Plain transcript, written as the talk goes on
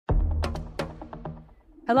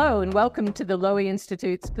Hello and welcome to the Lowy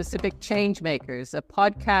Institute's Pacific Changemakers, a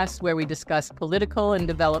podcast where we discuss political and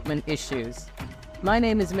development issues. My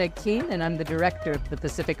name is Meg Keen and I'm the director of the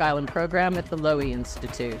Pacific Island program at the Lowy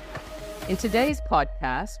Institute. In today's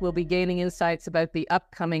podcast, we'll be gaining insights about the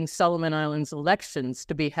upcoming Solomon Islands elections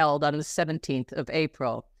to be held on the 17th of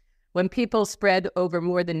April, when people spread over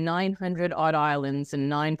more than 900 odd islands and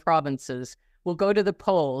 9 provinces will go to the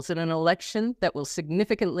polls in an election that will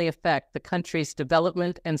significantly affect the country's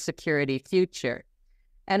development and security future,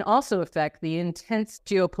 and also affect the intense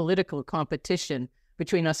geopolitical competition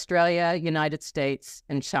between Australia, United States,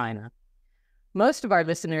 and China. Most of our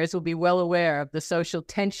listeners will be well aware of the social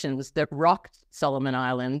tensions that rocked Solomon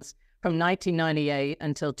Islands from 1998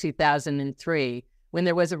 until 2003, when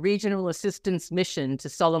there was a regional assistance mission to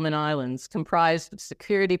Solomon Islands comprised of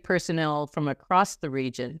security personnel from across the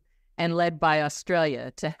region and led by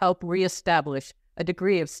Australia to help reestablish a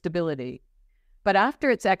degree of stability. But after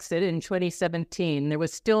its exit in 2017, there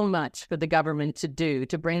was still much for the government to do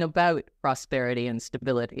to bring about prosperity and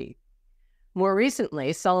stability. More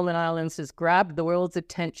recently, Solomon Islands has grabbed the world's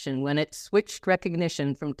attention when it switched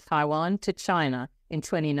recognition from Taiwan to China in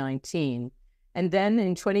 2019, and then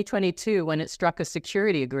in 2022 when it struck a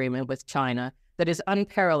security agreement with China that is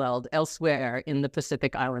unparalleled elsewhere in the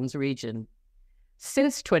Pacific Islands region.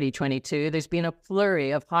 Since 2022, there's been a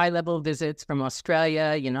flurry of high-level visits from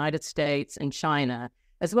Australia, United States, and China,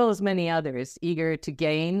 as well as many others eager to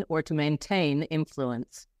gain or to maintain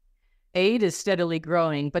influence. Aid is steadily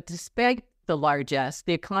growing, but despite the largesse,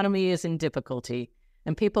 the economy is in difficulty,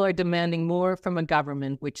 and people are demanding more from a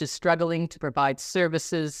government which is struggling to provide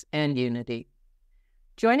services and unity.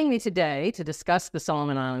 Joining me today to discuss the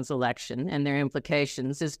Solomon Islands election and their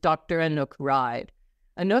implications is Dr Anouk Ride.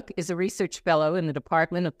 Anouk is a research fellow in the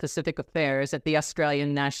Department of Pacific Affairs at the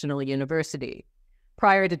Australian National University.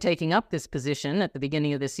 Prior to taking up this position at the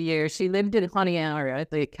beginning of this year, she lived in Honiara,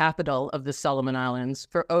 the capital of the Solomon Islands,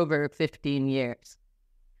 for over 15 years.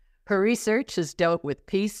 Her research has dealt with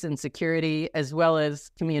peace and security as well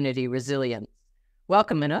as community resilience.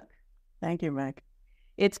 Welcome, Anouk. Thank you, Meg.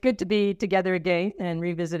 It's good to be together again and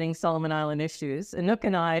revisiting Solomon Island issues. Anouk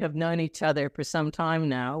and I have known each other for some time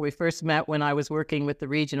now. We first met when I was working with the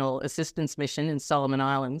Regional Assistance Mission in Solomon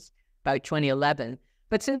Islands, about 2011.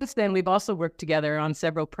 But since then, we've also worked together on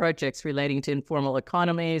several projects relating to informal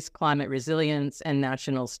economies, climate resilience, and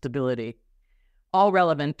national stability, all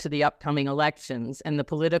relevant to the upcoming elections and the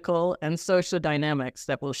political and social dynamics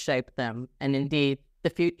that will shape them, and indeed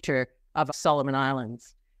the future of Solomon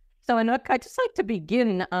Islands. So, Anouk, I'd just like to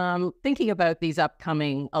begin thinking about these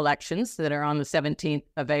upcoming elections that are on the 17th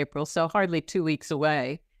of April, so hardly 2 weeks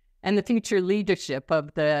away, and the future leadership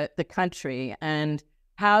of the country and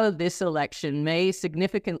how this election may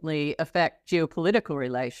significantly affect geopolitical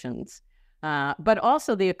relations, but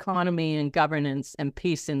also the economy and governance and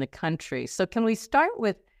peace in the country. So can we start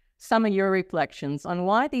with some of your reflections on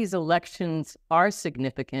why these elections are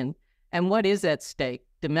significant and what is at stake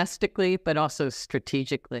domestically, but also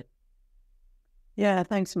strategically? Yeah,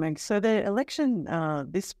 thanks, Meg. So the election,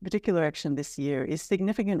 this particular election this year is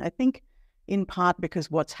significant, I think, in part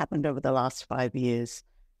because what's happened over the last 5 years.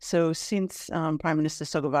 So since Prime Minister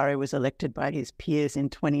Sogavare was elected by his peers in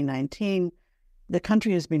 2019, the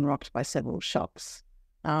country has been rocked by several shocks.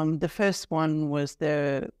 The first one was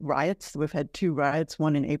the riots. We've had 2 riots,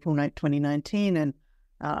 one in April 2019 and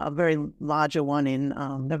a very larger one in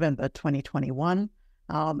November 2021.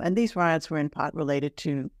 And these riots were in part related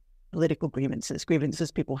to political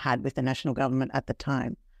grievances people had with the national government at the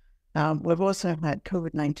time. We've also had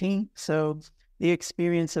COVID-19, so the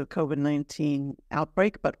experience of COVID-19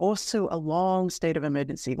 outbreak, but also a long state of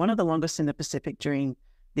emergency, one of the longest in the Pacific during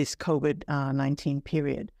this COVID-19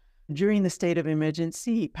 period. During the state of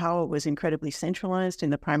emergency, power was incredibly centralized in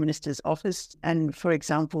the Prime Minister's office. And for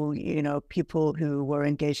example, people who were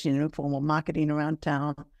engaged in informal marketing around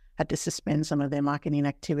town had to suspend some of their marketing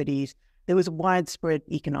activities. There was widespread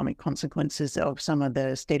economic consequences of some of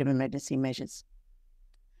the state of emergency measures.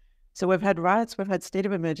 So we've had riots, we've had state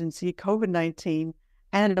of emergency, COVID-19,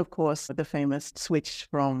 and of course, the famous switch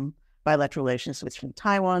from bilateral relations, switch from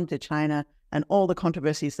Taiwan to China, and all the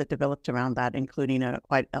controversies that developed around that, including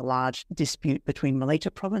quite a large dispute between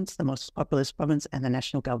Malacca province, the most populous province, and the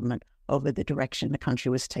national government over the direction the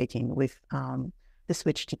country was taking with the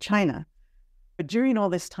switch to China. But during all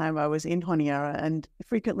this time, I was in Honiara, and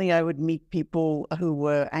frequently I would meet people who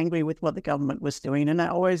were angry with what the government was doing. And I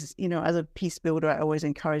always, as a peace builder, I always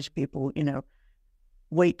encourage people,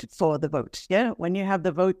 wait for the vote. Yeah, when you have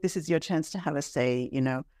the vote, this is your chance to have a say.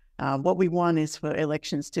 What we want is for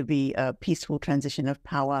elections to be a peaceful transition of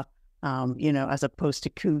power as opposed to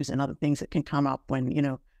coups and other things that can come up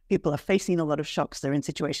when, people are facing a lot of shocks. They're in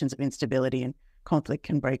situations of instability and conflict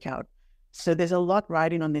can break out. So there's a lot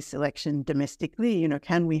riding on this election domestically.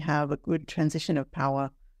 Can we have a good transition of power,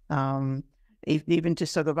 even to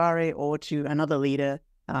Sogavare or to another leader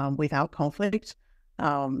without conflict?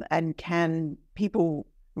 And can people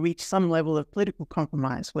reach some level of political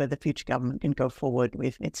compromise where the future government can go forward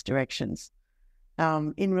with its directions?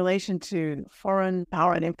 In relation to foreign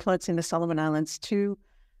power and influence in the Solomon Islands too,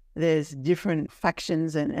 there's different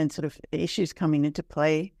factions and sort of issues coming into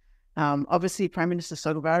play. Obviously, Prime Minister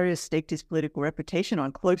Sogavare has staked his political reputation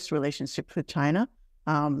on close relationships with China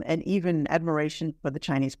and even admiration for the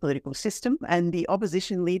Chinese political system. And the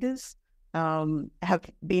opposition leaders have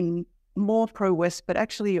been more pro-West, but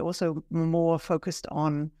actually also more focused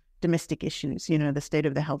on domestic issues, the state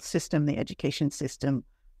of the health system, the education system,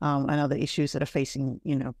 and other issues that are facing,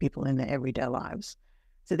 people in their everyday lives.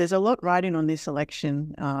 So there's a lot riding on this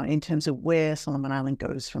election in terms of where Solomon Island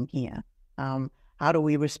goes from here. How do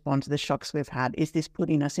we respond to the shocks we've had? Is this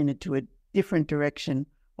putting us into a different direction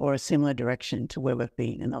or a similar direction to where we've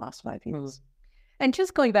been in the last 5 years? And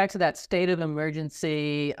just going back to that state of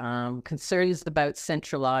emergency, concerns about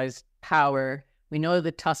centralized power. We know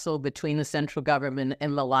the tussle between the central government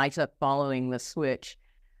and Malaita following the switch.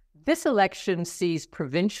 This election sees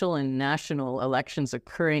provincial and national elections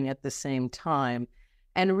occurring at the same time.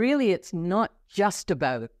 And really, it's not just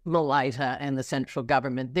about Malaita and the central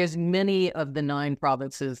government. There's many of the 9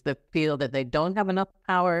 provinces that feel that they don't have enough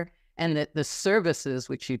power and that the services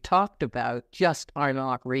which you talked about just are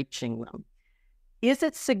not reaching them. Is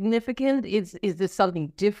it significant? Is this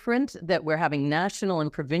something different that we're having national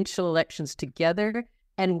and provincial elections together?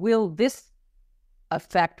 And will this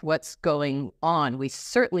affect what's going on? We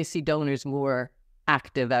certainly see donors more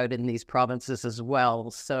active out in these provinces as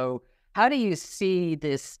well. So how do you see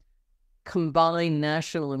this combined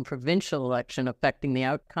national and provincial election affecting the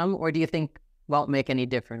outcome? Or do you think won't make any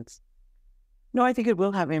difference? No, I think it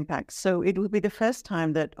will have impact. So it will be the first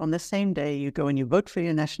time that on the same day you go and you vote for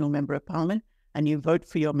your national member of parliament and you vote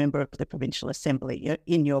for your member of the provincial assembly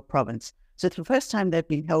in your province. So it's the first time they've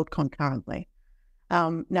been held concurrently.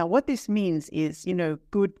 Now, what this means is,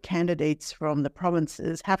 good candidates from the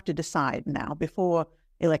provinces have to decide now before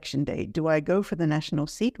election day. Do I go for the national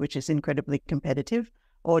seat, which is incredibly competitive,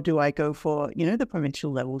 or do I go for, the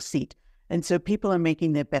provincial level seat? And so people are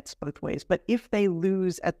making their bets both ways. But if they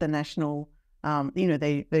lose at the national,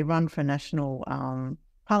 they run for national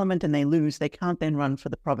parliament and they lose, they can't then run for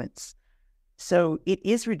the province. So it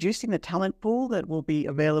is reducing the talent pool that will be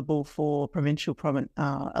available for provincial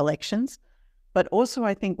elections. But also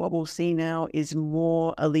I think what we'll see now is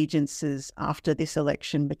more allegiances after this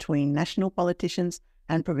election between national politicians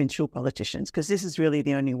and provincial politicians, because this is really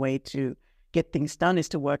the only way to get things done is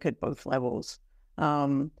to work at both levels.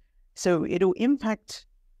 So it'll impact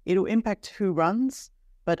who runs,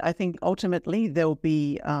 but I think ultimately there'll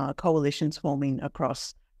be coalitions forming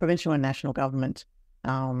across provincial and national government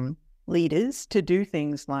leaders to do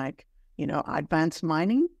things like, advance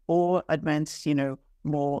mining or advance,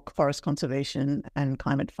 more forest conservation and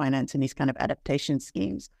climate finance and these kind of adaptation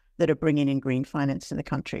schemes that are bringing in green finance to the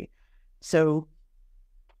country. So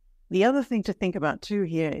the other thing to think about too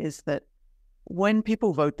here is that when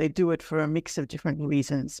people vote, they do it for a mix of different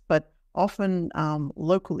reasons, but often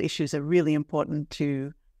local issues are really important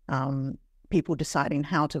to people deciding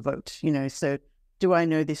how to vote. So do I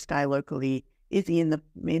know this guy locally? Is he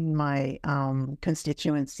in my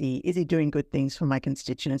constituency? Is he doing good things for my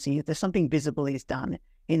constituency? Is there something visible he's done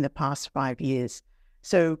in the past 5 years?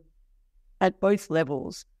 So at both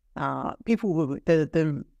levels,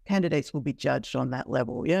 the candidates will be judged on that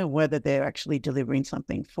level, whether they're actually delivering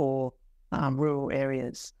something for rural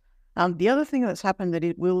areas. The other thing that's happened that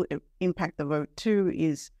it will impact the vote too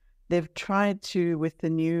is they've tried to, with the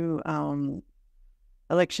new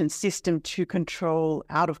election system, to control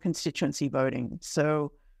out-of-constituency voting.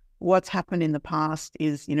 So what's happened in the past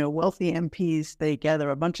is, wealthy MPs, they gather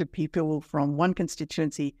a bunch of people from one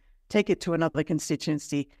constituency, take it to another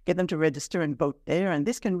constituency, get them to register and vote there, and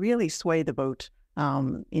this can really sway the vote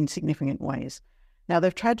in significant ways. Now,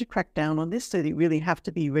 they've tried to crack down on this, so you really have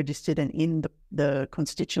to be registered and in the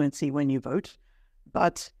constituency when you vote.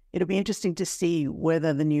 But it'll be interesting to see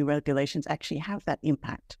whether the new regulations actually have that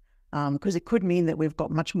impact, because it could mean that we've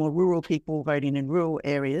got much more rural people voting in rural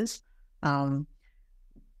areas.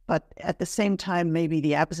 But at the same time, maybe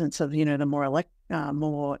the absence of, the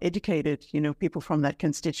more educated, people from that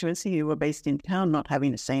constituency who are based in town not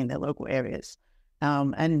having a say in their local areas.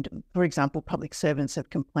 And for example, public servants have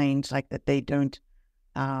complained that they don't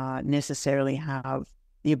necessarily have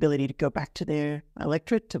the ability to go back to their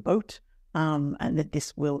electorate to vote, and that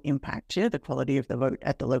this will impact the quality of the vote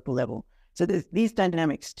at the local level. So there's these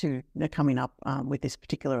dynamics too that are coming up with this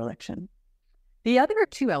particular election. The other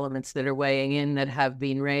two elements that are weighing in that have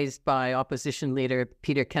been raised by opposition leader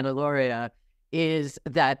Peter Kenilorea is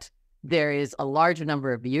that there is a large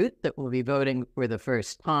number of youth that will be voting for the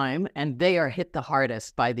first time, and they are hit the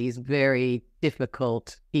hardest by these very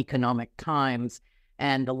difficult economic times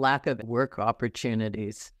and the lack of work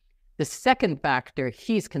opportunities. The second factor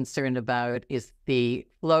he's concerned about is the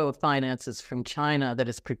flow of finances from China that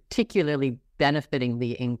is particularly benefiting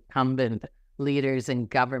the incumbent leaders in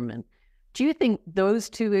government. Do you think those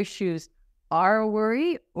two issues are a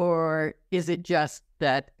worry, or is it just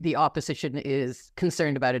that the opposition is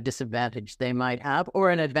concerned about a disadvantage they might have or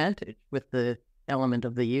an advantage with the element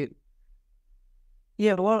of the youth?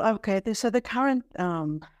 Yeah, well, okay. So the current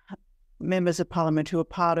members of parliament who are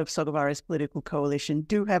part of Sogavare's political coalition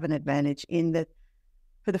do have an advantage in that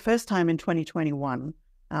for the first time in 2021,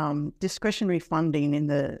 discretionary funding in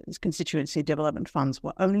the constituency development funds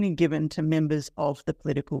were only given to members of the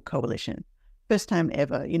political coalition. First time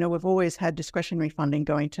ever. We've always had discretionary funding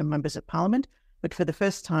going to members of parliament, but for the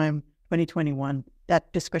first time, 2021,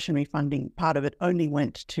 that discretionary funding, part of it only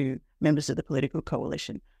went to members of the political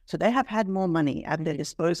coalition. So they have had more money at their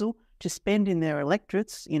disposal to spend in their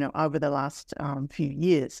electorates, over the last few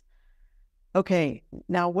years. Okay,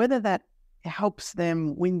 now whether that helps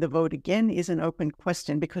them win the vote again is an open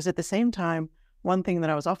question, because at the same time, one thing that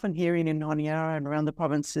I was often hearing in Honiara and around the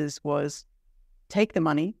provinces was take the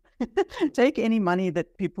money, take any money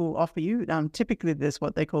that people offer you. Typically, there's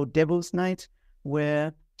what they call Devil's Night,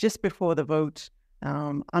 where just before the vote,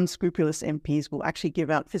 unscrupulous MPs will actually give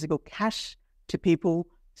out physical cash to people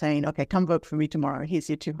saying, okay, come vote for me tomorrow. Here's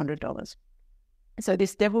your $200. So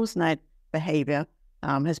this Devil's Night behavior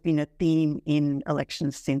has been a theme in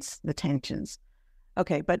elections since the tensions.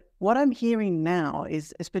 Okay, but what I'm hearing now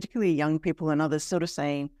is particularly young people and others sort of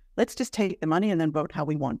saying, let's just take the money and then vote how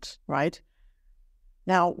we want, right?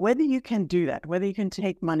 Now, whether you can do that, whether you can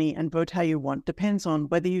take money and vote how you want, depends on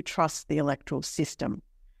whether you trust the electoral system.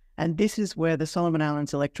 And this is where the Solomon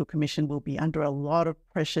Islands Electoral Commission will be under a lot of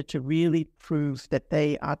pressure to really prove that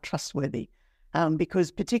they are trustworthy.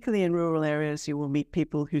 Because particularly in rural areas, you will meet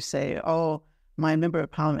people who say, oh, my member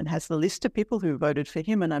of parliament has the list of people who voted for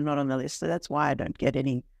him and I'm not on the list. So that's why I don't get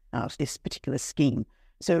any of this particular scheme.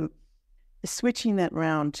 So switching that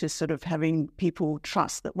round to sort of having people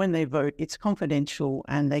trust that when they vote, it's confidential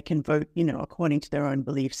and they can vote, according to their own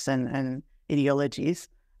beliefs and ideologies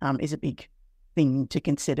is a big thing to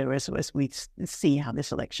consider as we see how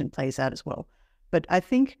this election plays out as well. But I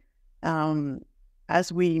think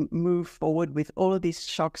as we move forward with all of these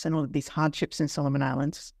shocks and all of these hardships in Solomon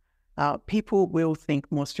Islands, people will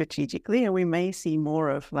think more strategically, and we may see more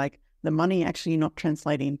of like the money actually not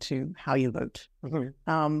translating to how you vote.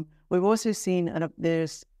 Mm-hmm. We've also seen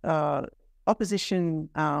there's opposition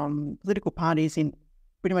political parties in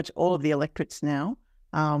pretty much all of the electorates now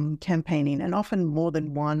campaigning, and often more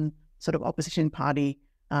than one sort of opposition party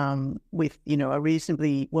with, a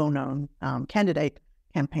reasonably well-known candidate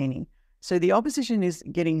campaigning. So the opposition is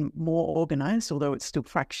getting more organized, although it's still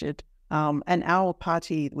fractured. And our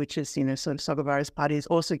party, which is, sort of Sogavare's party, is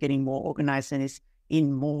also getting more organized and is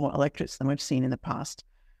in more electorates than we've seen in the past.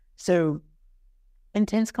 So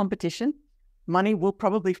intense competition, money will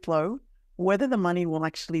probably flow. Whether the money will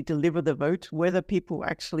actually deliver the vote, whether people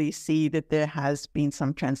actually see that there has been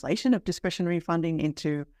some translation of discretionary funding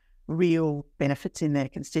into real benefits in their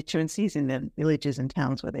constituencies, in their villages and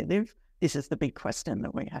towns where they live, this is the big question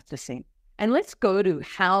that we have to see. And let's go to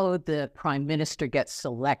how the Prime Minister gets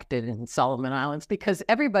selected in Solomon Islands, because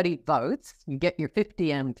everybody votes. You get your 50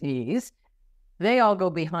 MPs. They all go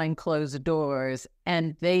behind closed doors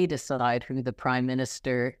and they decide who the Prime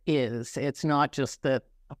Minister is. It's not just that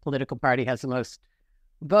a political party has the most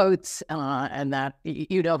votes and that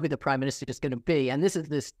you know who the Prime Minister is going to be. And this is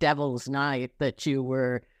this Devil's Night that you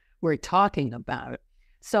were talking about.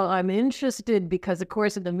 So I'm interested because, of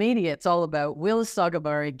course, in the media, it's all about, will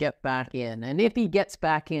Sogavare get back in? And if he gets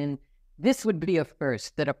back in, this would be a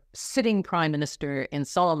first, that a sitting Prime Minister in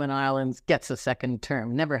Solomon Islands gets a second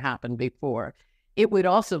term. Never happened before. It would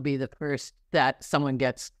also be the first that someone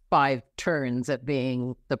gets 5 turns at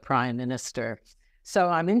being the Prime Minister. So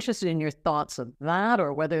I'm interested in your thoughts of that,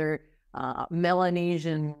 or whether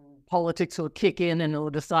Melanesian politics will kick in and it'll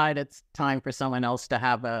decide it's time for someone else to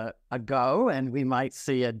have a go, and we might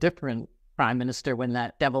see a different Prime Minister when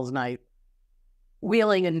that Devil's Night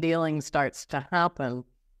wheeling and dealing starts to happen.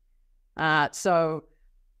 So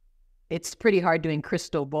it's pretty hard doing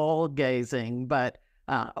crystal ball gazing, but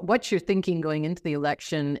What's your thinking going into the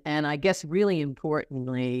election? And I guess really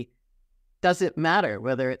importantly, does it matter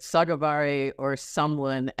whether it's Sogavare or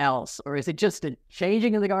someone else? Or is it just a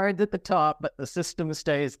changing of the guards at the top, but the system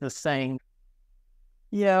stays the same?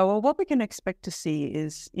 Yeah, well, what we can expect to see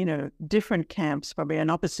is, different camps, probably an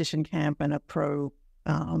opposition camp and a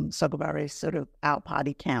pro-Sogavare sort of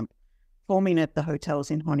out-party camp, forming at the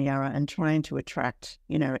hotels in Honiara and trying to attract,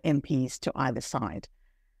 MPs to either side.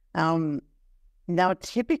 Now,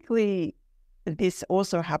 typically, this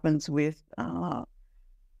also happens with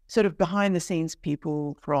sort of behind-the-scenes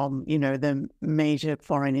people from, the major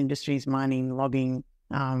foreign industries, mining, logging,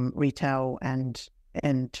 retail, and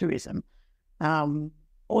tourism,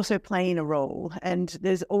 also playing a role. And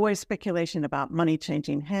there's always speculation about money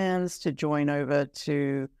changing hands to join over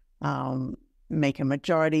to make a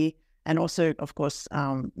majority, and also, of course,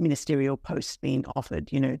 ministerial posts being offered,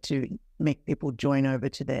 to make people join over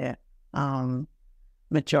to their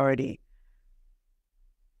majority.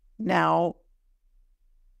 Now,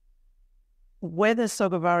 whether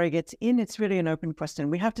Sogavare gets in, it's really an open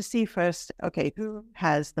question. We have to see first, okay, who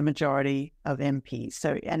has the majority of MPs?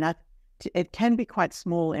 So, and it can be quite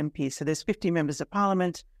small MPs. So there's 50 members of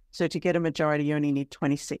parliament. So to get a majority, you only need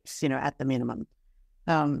 26, at the minimum.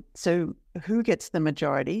 So who gets the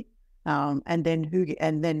majority? And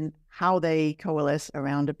then how they coalesce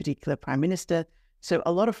around a particular prime minister. So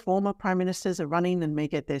a lot of former prime ministers are running and may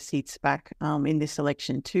get their seats back in this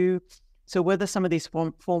election too. So whether some of these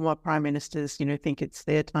former prime ministers, think it's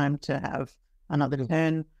their time to have another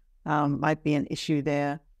turn, might be an issue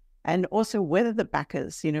there. And also whether the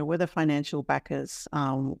backers, whether financial backers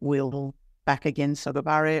will back against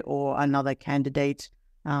Sogavare or another candidate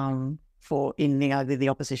for in either the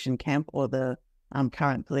opposition camp or the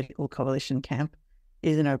current political coalition camp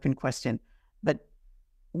is an open question. But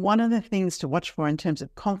one of the things to watch for in terms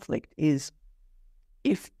of conflict is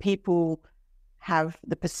if people have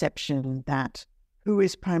the perception that who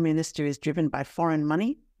is prime minister is driven by foreign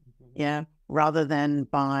money, rather than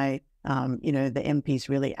by, the MPs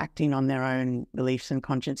really acting on their own beliefs and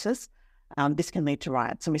consciences, this can lead to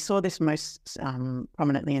riots. And we saw this most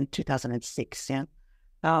prominently in 2006,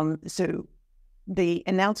 So the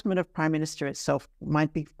announcement of prime minister itself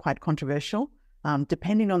might be quite controversial,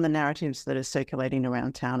 depending on the narratives that are circulating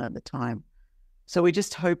around town at the time. So we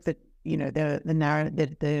just hope that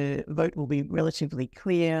the vote will be relatively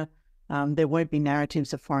clear. There won't be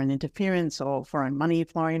narratives of foreign interference or foreign money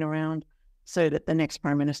flying around, so that the next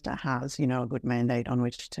prime minister has, a good mandate on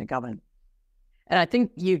which to govern. And I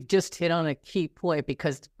think you've just hit on a key point,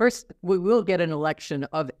 because first we will get an election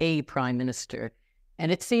of a prime minister.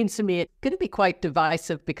 And it seems to me it's going to be quite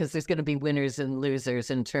divisive, because there's going to be winners and losers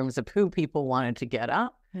in terms of who people wanted to get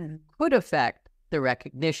up. Could affect the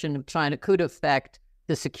recognition of China, could affect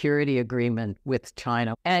the security agreement with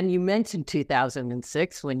China. And you mentioned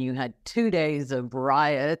 2006, when you had 2 days of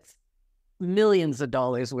riots, millions of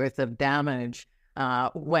dollars worth of damage,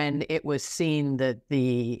 when it was seen that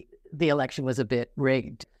the election was a bit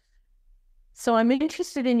rigged. So I'm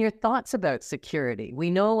interested in your thoughts about security. We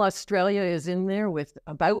know Australia is in there with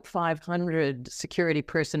about 500 security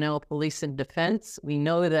personnel, police and defense. We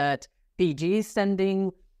know that Fiji is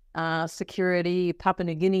sending security. Papua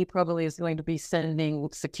New Guinea probably is going to be sending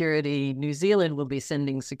security. New Zealand will be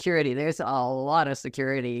sending security. There's a lot of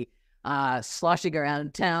security sloshing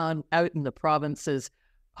around town, out in the provinces,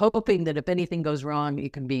 hoping that if anything goes wrong,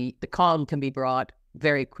 the calm can be brought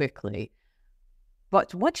very quickly.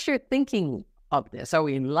 But what's your thinking of this? Are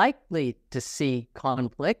we likely to see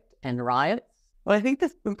conflict and riots? Well, I think the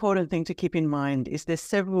important thing to keep in mind is there's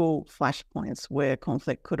several flashpoints where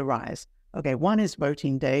conflict could arise. Okay, one is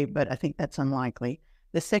voting day, but I think that's unlikely.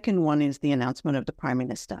 The second one is the announcement of the prime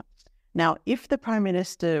minister. Now, if the prime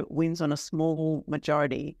minister wins on a small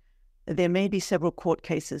majority, there may be several court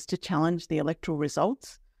cases to challenge the electoral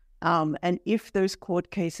results. And if those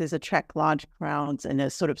court cases attract large crowds and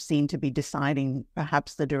are sort of seen to be deciding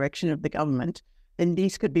perhaps the direction of the government, then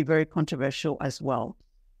these could be very controversial as well.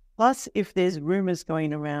 Plus, if there's rumors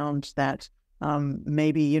going around that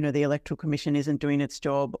maybe, the Electoral Commission isn't doing its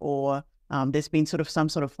job, or there's been some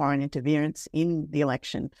sort of foreign interference in the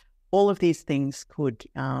election, all of these things could,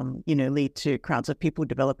 lead to crowds of people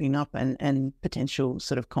developing up and potential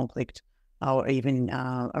sort of conflict or even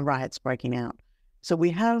riots breaking out. So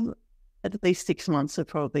we have at least 6 months of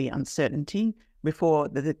probably uncertainty before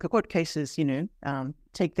the court cases,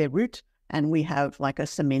 take their route and we have like a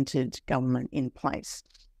cemented government in place.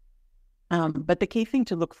 But the key thing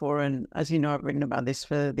to look for, and as you know, I've written about this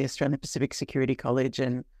for the Australian Pacific Security College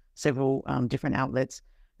and several different outlets,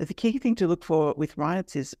 the key thing to look for with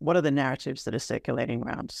riots is what are the narratives that are circulating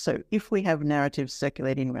around. So if we have narratives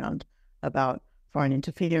circulating around about foreign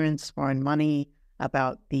interference, foreign money,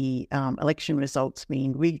 about the election results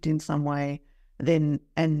being rigged in some way, then,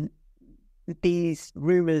 and these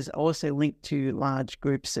rumors also linked to large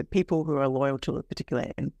groups of people who are loyal to a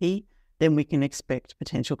particular MP, then we can expect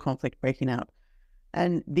potential conflict breaking out.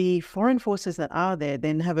 And the foreign forces that are there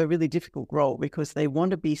then have a really difficult role because they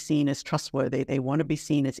want to be seen as trustworthy. They want to be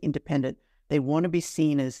seen as independent. They want to be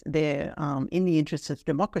seen as they're in the interests of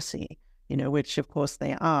democracy, which of course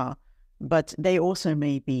they are. But they also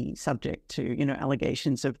may be subject to,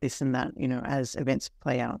 allegations of this and that, as events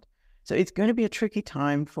play out. So it's going to be a tricky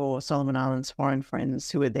time for Solomon Islands foreign friends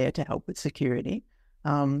who are there to help with security,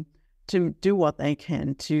 to do what they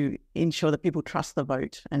can to ensure that people trust the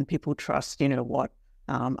vote and people trust, what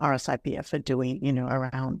RSIPF are doing,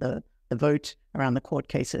 around the vote, around the court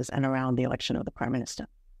cases and around the election of the Prime Minister.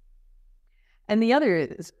 And the other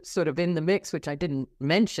is sort of in the mix, which I didn't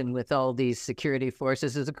mention with all these security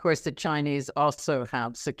forces, is of course the Chinese also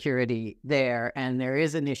have security there. And there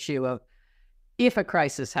is an issue of, if a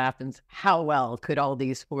crisis happens, how well could all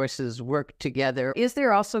these forces work together? Is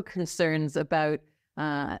there also concerns about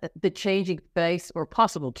the changing face or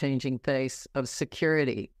possible changing face of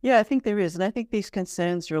security? Yeah, I think there is. And I think these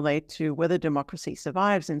concerns relate to whether democracy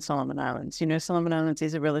survives in Solomon Islands. Solomon Islands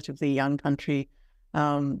is a relatively young country.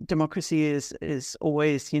 Democracy is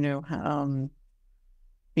always, been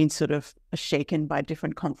sort of shaken by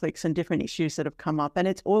different conflicts and different issues that have come up. And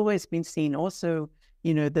it's always been seen also,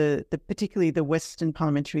 particularly the Western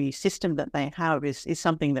parliamentary system that they have is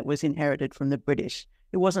something that was inherited from the British.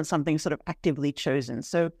 It wasn't something sort of actively chosen.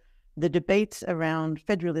 So the debates around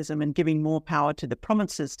federalism and giving more power to the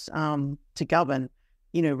provinces to govern,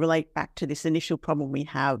 relate back to this initial problem we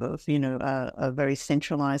have of, a very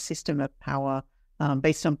centralized system of power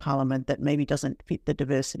based on parliament that maybe doesn't fit the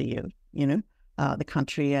diversity of, the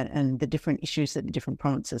country and the different issues that the different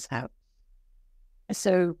provinces have.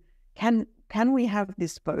 So can we have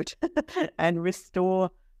this vote and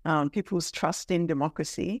restore people's trust in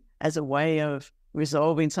democracy as a way of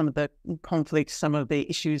resolving some of the conflicts, some of the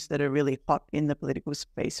issues that are really hot in the political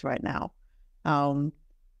space right now,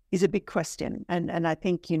 is a big question. And I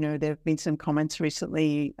think, there have been some comments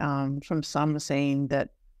recently from some saying that,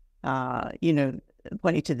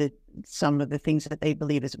 pointing to some of the things that they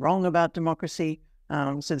believe is wrong about democracy.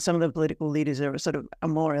 So some of the political leaders are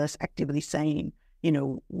more or less actively saying,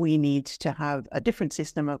 we need to have a different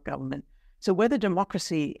system of government. So whether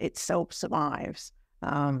democracy itself survives,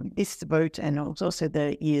 this vote and also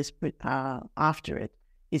the years after it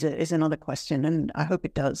is another question, and I hope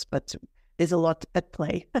it does. But there's a lot at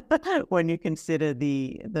play when you consider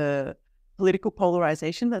the political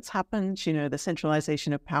polarization that's happened, the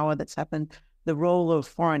centralization of power that's happened, the role of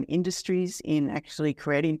foreign industries in actually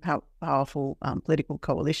creating powerful political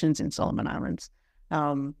coalitions in Solomon Islands.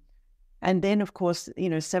 And then, of course,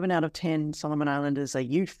 7 out of 10 Solomon Islanders are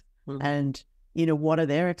youth. Mm-hmm. And, what are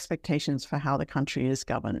their expectations for how the country is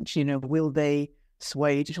governed? Will they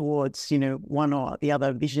sway towards, one or the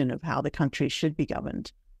other vision of how the country should be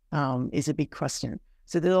governed is a big question.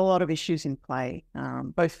 So there's a lot of issues in play,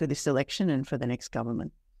 both for this election and for the next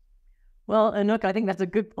government. Well, Anouk, I think that's a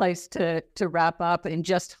good place to wrap up in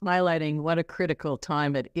just highlighting what a critical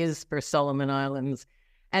time it is for Solomon Islands.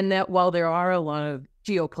 And that while there are a lot of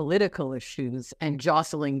geopolitical issues and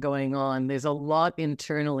jostling going on, there's a lot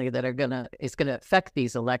internally that is gonna affect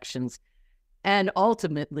these elections. And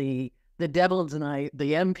ultimately, the devil's night,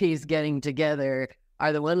 the MPs getting together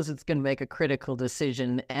are the ones that's going to make a critical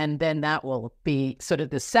decision. And then that will be sort of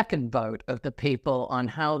the second vote of the people on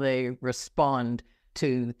how they respond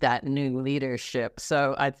to that new leadership.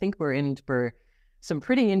 So I think we're in for some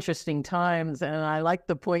pretty interesting times. And I like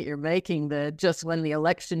the point you're making that just when the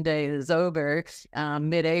election day is over,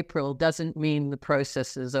 mid-April doesn't mean the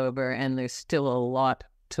process is over, and there's still a lot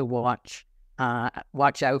to watch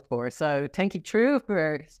out for. So thank you, True,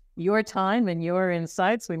 for your time and your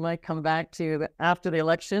insights. We might come back to after the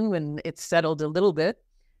election when it's settled a little bit.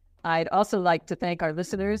 I'd also like to thank our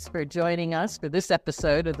listeners for joining us for this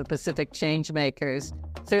episode of the Pacific Changemakers.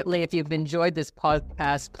 Certainly, if you've enjoyed this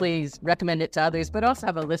podcast, please recommend it to others, but also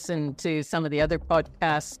have a listen to some of the other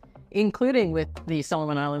podcasts, including with the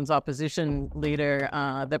Solomon Islands opposition leader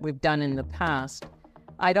that we've done in the past.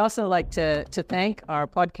 I'd also like to thank our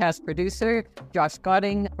podcast producer, Josh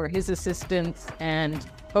Gotting, for his assistance, and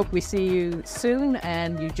hope we see you soon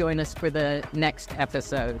and you join us for the next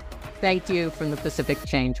episode. Thank you from the Pacific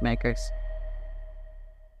Changemakers.